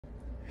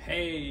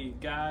Hey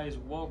guys,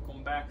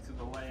 welcome back to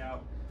the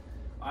layout.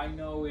 I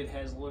know it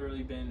has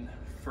literally been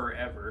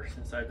forever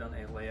since I've done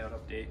a layout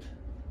update,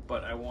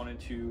 but I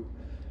wanted to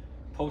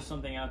post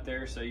something out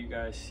there so you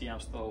guys see I'm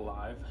still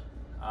alive.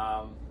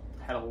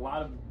 Had a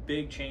lot of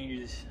big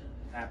changes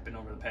happen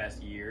over the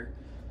past year,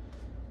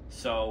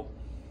 so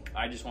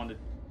I just wanted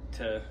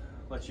to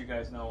let you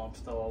guys know I'm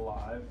still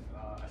alive.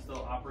 I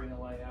still operating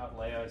the layout.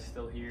 Layout is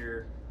still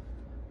here,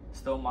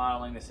 still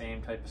modeling the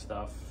same type of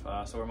stuff.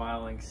 So we're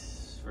modeling,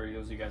 for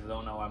those of you guys that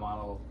don't know, I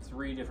model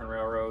 3 different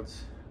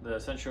railroads: the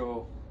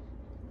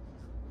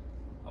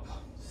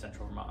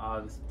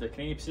the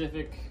Canadian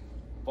Pacific,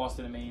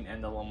 Boston and Maine,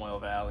 and the Lamoille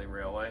Valley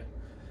Railway,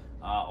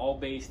 all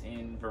based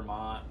in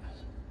Vermont.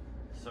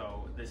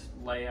 So this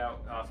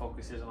layout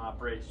focuses on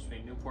operations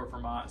between Newport,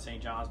 Vermont,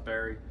 St.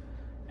 Johnsbury,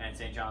 and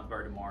St.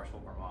 Johnsbury to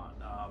Marshall, Vermont.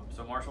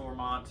 So Marshall,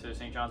 Vermont to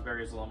St.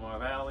 Johnsbury is the Lamoille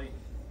Valley.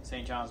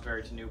 St.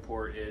 Johnsbury to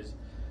Newport is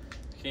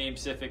Canadian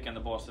Pacific and the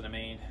Boston and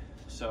Maine.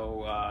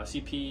 So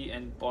CP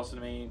and Boston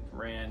and Maine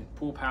ran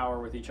pool power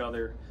with each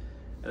other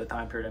at the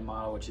time period in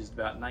model, which is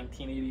about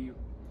 1981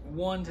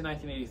 to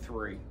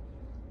 1983.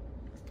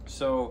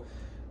 So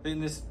in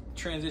this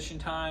transition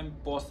time,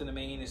 Boston and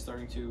Maine is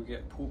starting to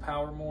get pool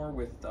power more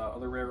with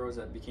other railroads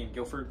that became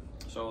Guilford,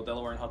 so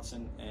Delaware and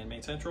Hudson and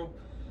Maine Central.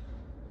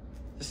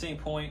 At the same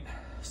point,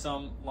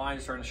 some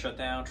lines are starting to shut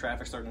down,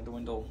 traffic starting to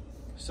dwindle.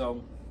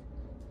 So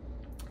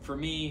for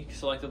me,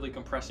 selectively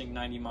compressing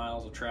 90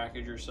 miles of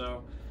trackage or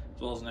so,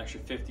 as well as an extra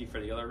 50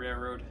 for the other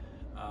railroad,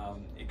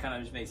 it kind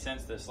of just made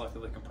sense to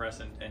selectively compress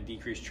and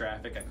decrease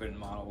traffic. I couldn't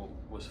model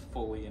what was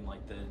fully in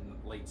like the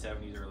late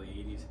 70s, early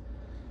 80s.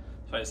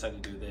 So I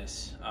decided to do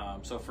this.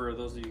 So for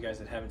those of you guys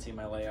that haven't seen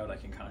my layout, I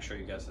can kind of show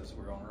you guys as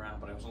we're going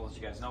around, but I just want to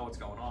let you guys know what's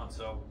going on.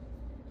 So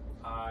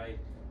I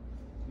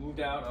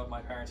moved out of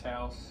my parents'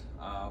 house.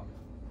 I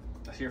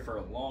was here for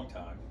a long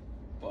time,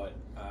 but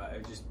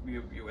it just,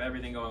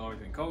 everything going on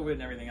between COVID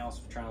and everything else,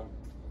 trying to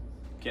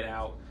get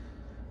out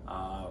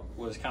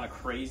was kind of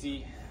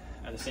crazy.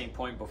 At the same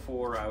point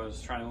before, I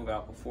was trying to move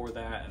out before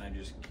that, and I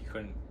just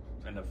couldn't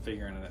end up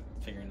figuring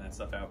that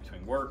stuff out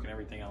between work and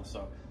everything else.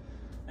 So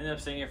I ended up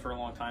staying here for a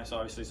long time. So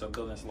obviously,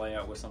 building this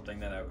layout was something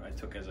that I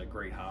took as a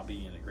great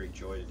hobby and a great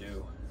joy to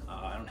do.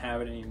 I don't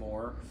have it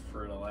anymore.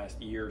 For the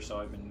last year or so,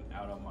 I've been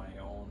out on my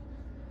own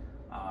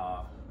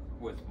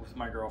with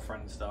my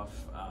girlfriend and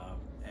stuff,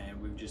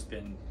 and we've just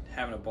been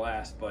having a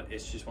blast. But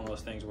it's just one of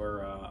those things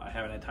where I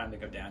haven't had time to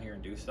go down here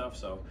and do stuff.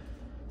 So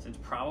since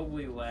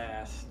probably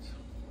last,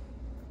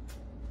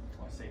 I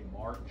want to say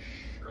March,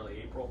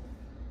 early April,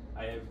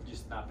 I have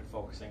just not been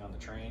focusing on the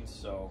trains.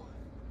 So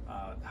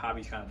the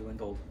hobby's kind of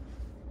dwindled,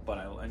 but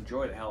I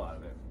enjoy the hell out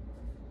of it.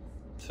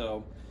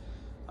 So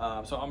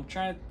so I'm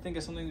trying to think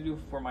of something to do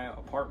for my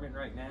apartment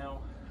right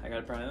now. I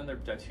got probably another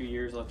 2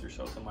 years left or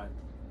so till my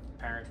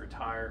parents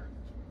retire.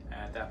 And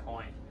at that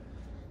point,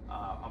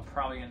 I'm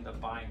probably gonna end up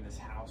buying this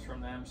house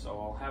from them. So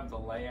I'll have the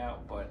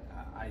layout, but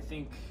I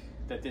think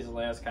that this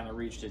layout's kind of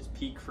reached its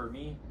peak for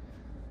me.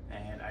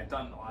 And I've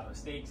done a lot of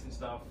mistakes and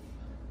stuff.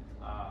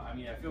 I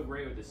mean, I feel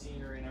great with the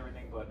scenery and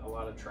everything, but a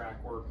lot of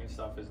track work and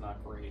stuff is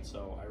not great.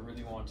 So I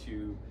really want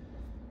to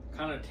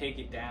kind of take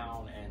it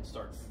down and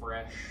start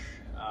fresh.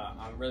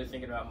 I'm really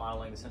thinking about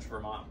modeling the Central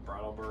Vermont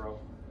Brattleboro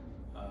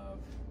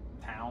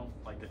town,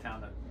 like the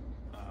town that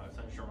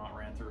Central Vermont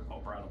ran through,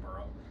 called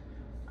Brattleboro.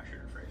 I should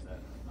rephrase that.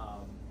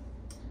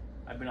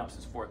 I've been up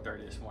since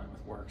 4:30 this morning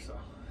with work, so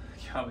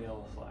cut me a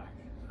little slack.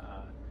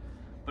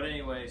 But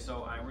anyway,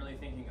 so I'm really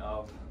thinking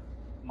of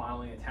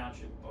modeling a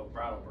township of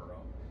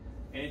Brattleboro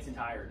in its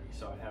entirety.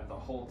 So I'd have the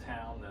whole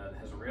town that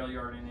has a rail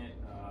yard in it,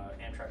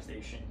 Amtrak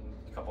station,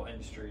 a couple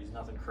industries,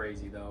 nothing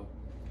crazy though.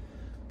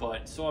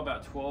 But so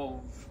about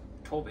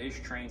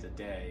 12-ish trains a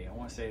day. I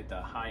want to say at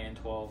the high end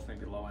 12,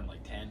 maybe low end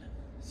like 10.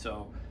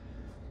 So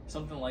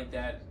something like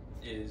that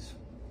is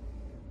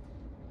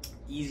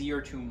easier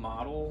to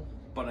model,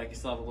 but I can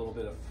still have a little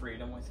bit of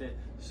freedom with it.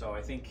 So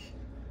I think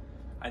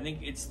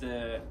it's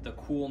the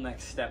cool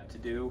next step to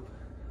do.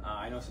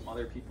 I know some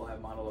other people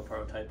have modeled a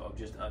prototype of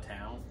just a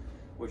town,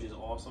 which is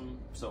awesome.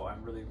 So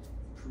I'm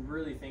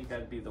really think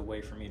that'd be the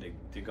way for me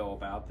to go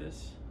about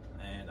this.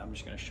 And I'm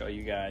just gonna show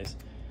you guys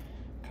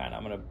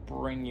I'm gonna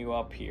bring you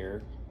up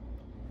here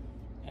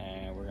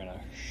and we're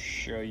gonna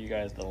show you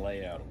guys the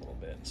layout a little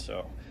bit. So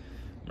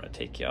I'm gonna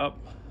take you up,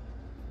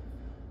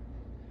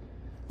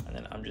 and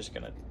then I'm just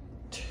gonna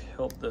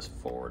tilt this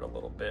forward a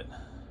little bit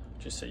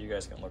just so you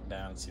guys can look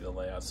down and see the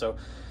layout. So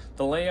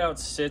the layout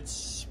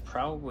sits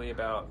probably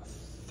about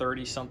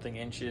 30 something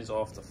inches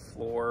off the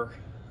floor.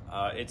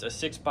 It's a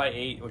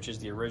 6x8, which is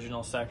the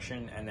original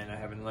section, and then I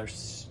have another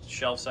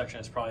shelf section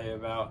that's probably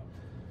about,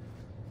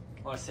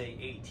 let's say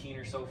 18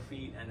 or so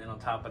feet, and then on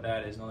top of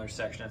that is another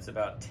section that's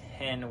about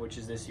 10, which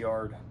is this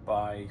yard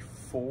by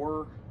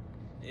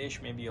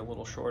 4-ish, maybe a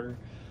little shorter.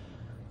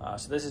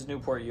 So this is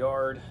Newport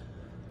Yard,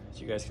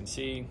 as you guys can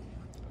see,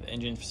 the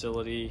engine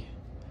facility,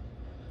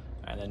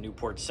 and then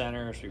Newport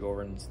Center. So we go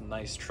over in this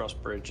nice truss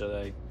bridge that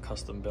I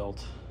custom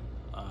built,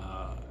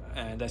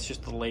 and that's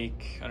just the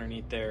lake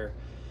underneath there.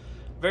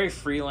 Very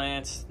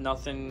freelance,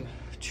 nothing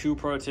too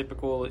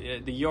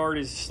prototypical. The yard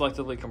is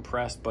selectively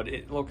compressed, but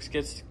it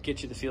gets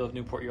you the feel of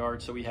Newport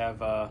Yard. So we have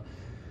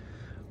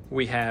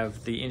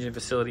the engine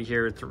facility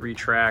here with 3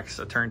 tracks,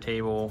 a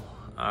turntable.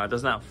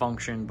 Does not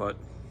function, but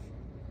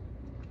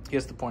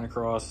gets the point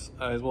across.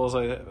 As well as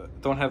I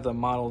don't have the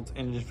modeled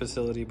engine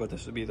facility, but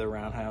this would be the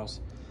roundhouse.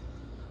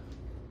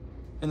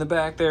 In the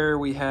back there,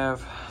 we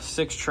have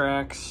 6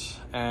 tracks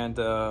and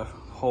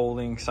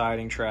holding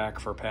siding track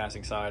for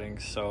passing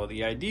sidings. So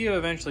the idea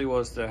eventually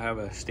was to have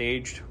a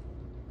staged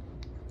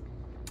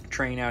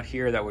train out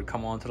here that would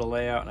come onto the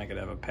layout, and I could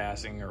have a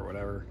passing or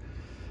whatever,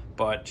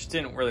 but just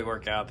didn't really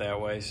work out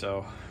that way.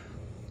 So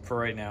for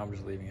right now, I'm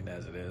just leaving it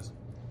as it is.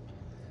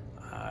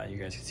 You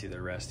guys can see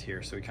the rest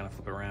here. So we kind of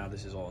flip around.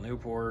 This is all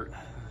Newport.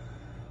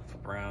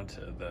 Flip around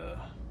to the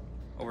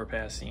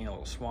overpass scene, a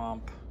little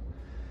swamp.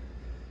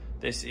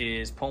 This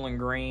is Poland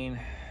Grain,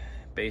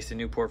 based in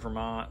Newport,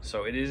 Vermont.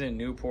 So it is in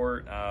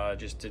Newport,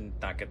 just did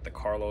not get the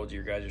carloads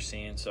you guys are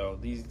seeing. So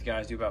these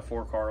guys do about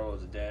 4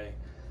 carloads a day.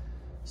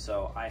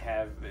 So I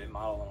have it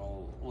modeled on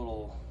a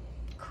little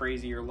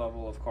crazier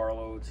level of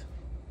carloads,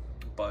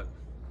 but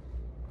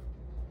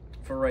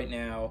for right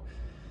now,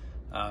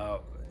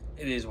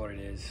 it is what it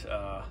is.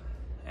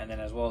 And then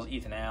as well as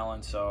Ethan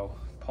Allen, so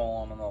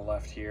Poland on the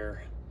left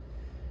here,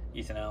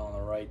 Ethan Allen on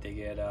the right, they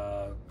get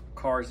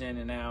cars in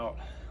and out.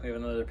 We have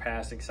another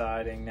passing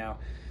siding. Now,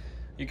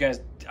 you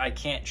guys, I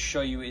can't show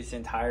you its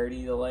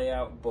entirety, the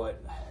layout,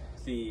 but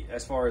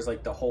as far as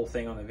like the whole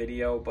thing on the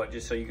video, but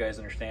just so you guys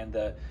understand,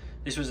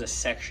 this was a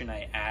section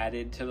I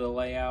added to the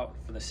layout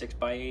for the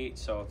 6x8.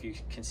 So if you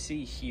can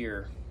see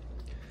here,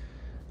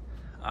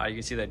 you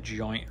can see that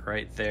joint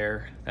right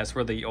there. That's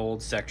where the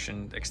old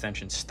section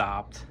extension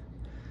stopped.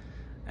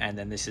 And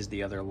then this is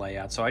the other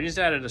layout. So I just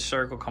added a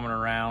circle coming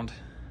around,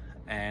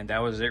 and that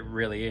was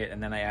really it.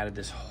 And then I added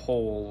this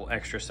whole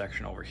extra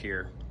section over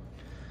here.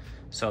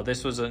 So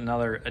this was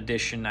another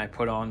addition I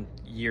put on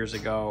years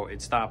ago.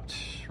 It stopped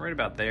right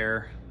about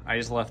there. I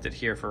just left it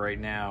here for right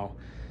now.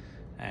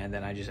 And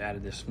then I just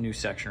added this new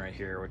section right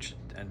here, which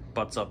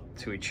butts up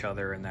to each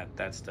other, and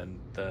that's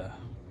the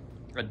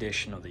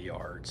addition of the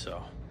yard.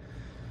 So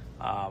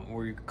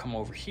we come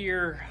over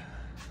here.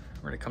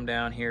 We're gonna come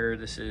down here.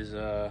 This is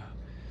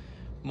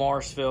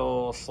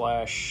Morrisville /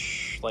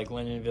 like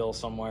Lindenville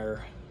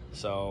somewhere.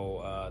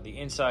 So the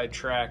inside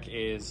track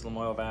is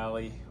Lamoille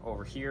Valley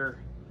over here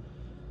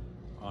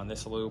on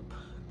this loop.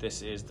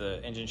 This is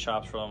the engine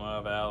shops for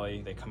Lamoille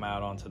Valley. They come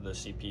out onto the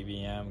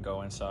CPBM,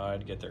 go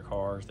inside, get their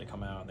cars. They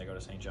come out and they go to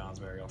St.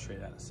 Johnsbury. I'll show you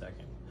that in a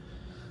second.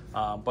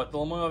 But the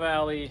Lamoille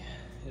Valley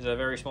is a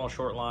very small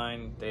short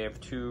line. They have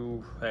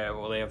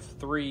they have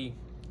 3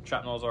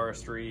 shot nose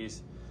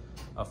RS3s.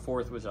 A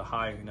 4th was a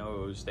high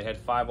nose. They had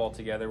 5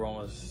 altogether. One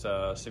was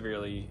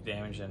severely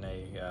damaged in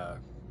a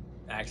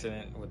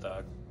accident with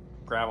a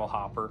gravel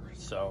hopper.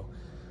 So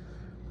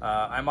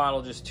I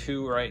modeled just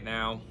 2 right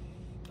now.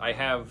 I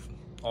have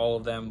all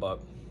of them, but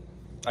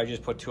I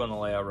just put 2 on the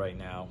layout right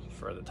now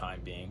for the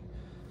time being.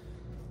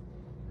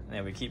 And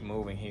then we keep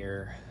moving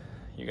here.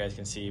 You guys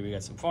can see we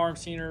got some farm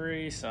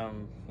scenery,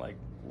 some like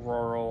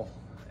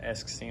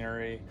rural-esque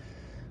scenery.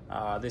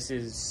 This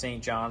is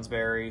St.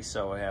 Johnsbury,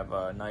 so I have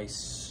a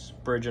nice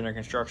bridge under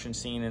construction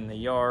scene in the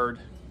yard,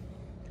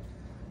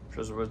 which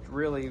was what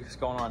really was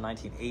going on in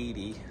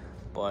 1980,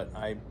 but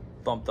I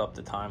bumped up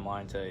the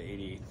timeline to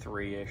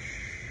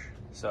 83-ish.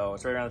 So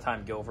it's right around the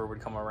time Guilford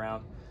would come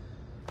around,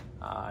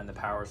 and the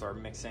powers are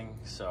mixing.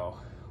 So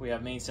we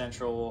have Main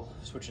Central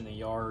switching the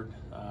yard.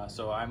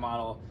 So I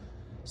model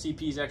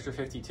CP's Extra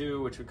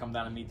 52, which would come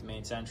down and meet the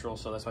Main Central.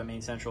 So that's why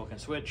Main Central can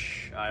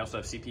switch. I also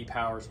have CP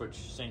power switch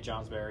St.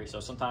 Johnsbury. So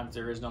sometimes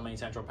there is no Main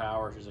Central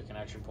power, which is a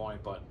connection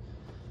point, but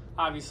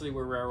obviously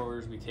we're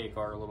railroaders. We take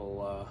our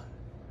little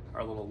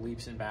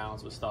leaps and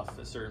bounds with stuff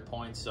at certain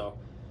points. So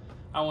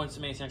I wanted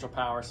some Main Central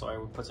power, so I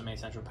would put some Main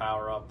Central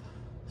power up.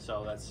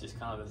 So that's just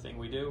kind of the thing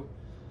we do.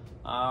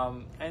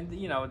 And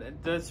you know,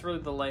 that's really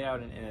the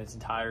layout in its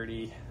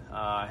entirety.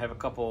 I have a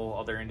couple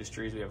other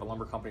industries. We have a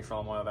lumber company for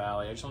Lamoille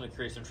Valley. I just want to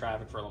create some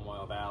traffic for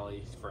Lamoille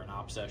Valley for an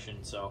op session.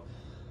 So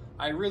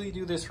I really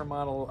do this for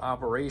model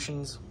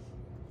operations.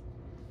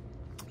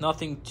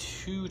 Nothing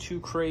too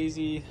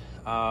crazy.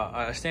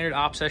 A standard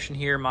op session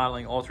here,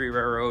 modeling all 3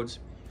 railroads,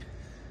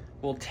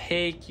 will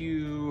take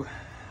you,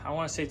 I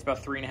want to say it's about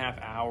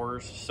 3.5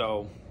 hours.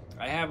 So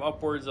I have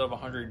upwards of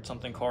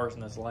 100-something cars in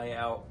this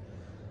layout.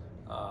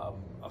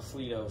 A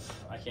fleet of,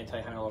 I can't tell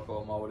you how many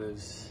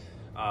locomotives.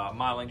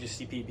 Modeling just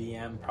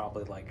CPBM,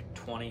 probably like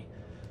 20.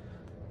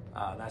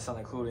 That's not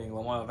including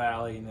Lamoille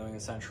Valley, New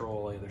England Central,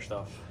 all the other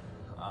stuff.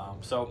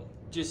 So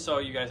just so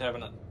you guys have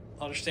an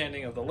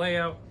understanding of the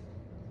layout.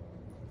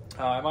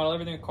 I model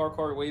everything with car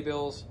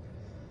waybills.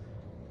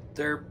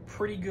 They're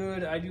pretty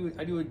good. I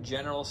do a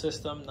general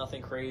system,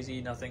 nothing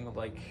crazy, nothing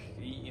like,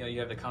 you know, you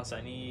have the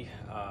consignee,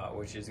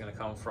 which is going to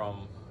come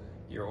from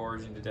your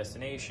origin to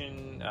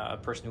destination, a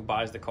person who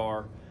buys the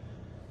car,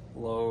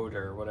 load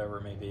or whatever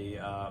it may be,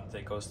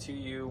 that goes to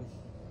you,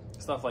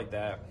 stuff like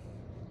that.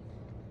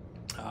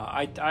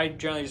 I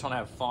generally just want to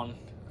have fun.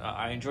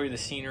 I enjoy the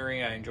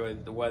scenery, I enjoy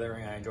the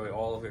weathering, I enjoy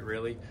all of it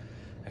really,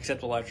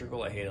 except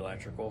electrical. I hate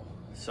electrical.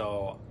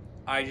 So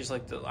I just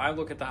like to, I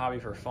look at the hobby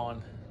for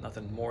fun,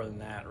 nothing more than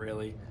that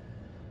really.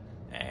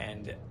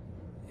 And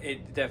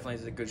it definitely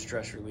is a good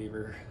stress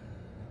reliever.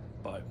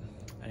 But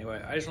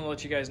anyway, I just want to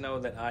let you guys know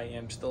that I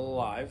am still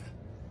alive.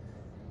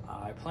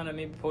 I plan on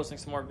maybe posting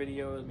some more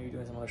videos, maybe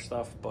doing some other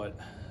stuff, but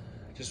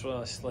just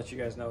want to let you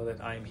guys know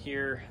that I'm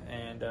here,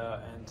 and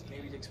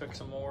maybe to expect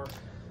some more.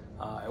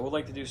 I would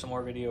like to do some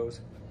more videos,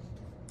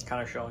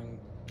 kind of showing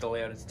the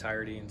layout in its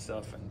entirety and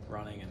stuff, and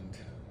running and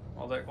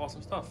all that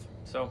awesome stuff.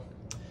 So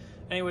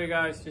anyway,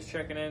 guys, just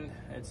checking in.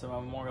 It's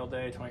Memorial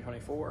Day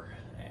 2024,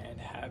 and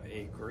have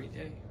a great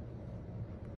day.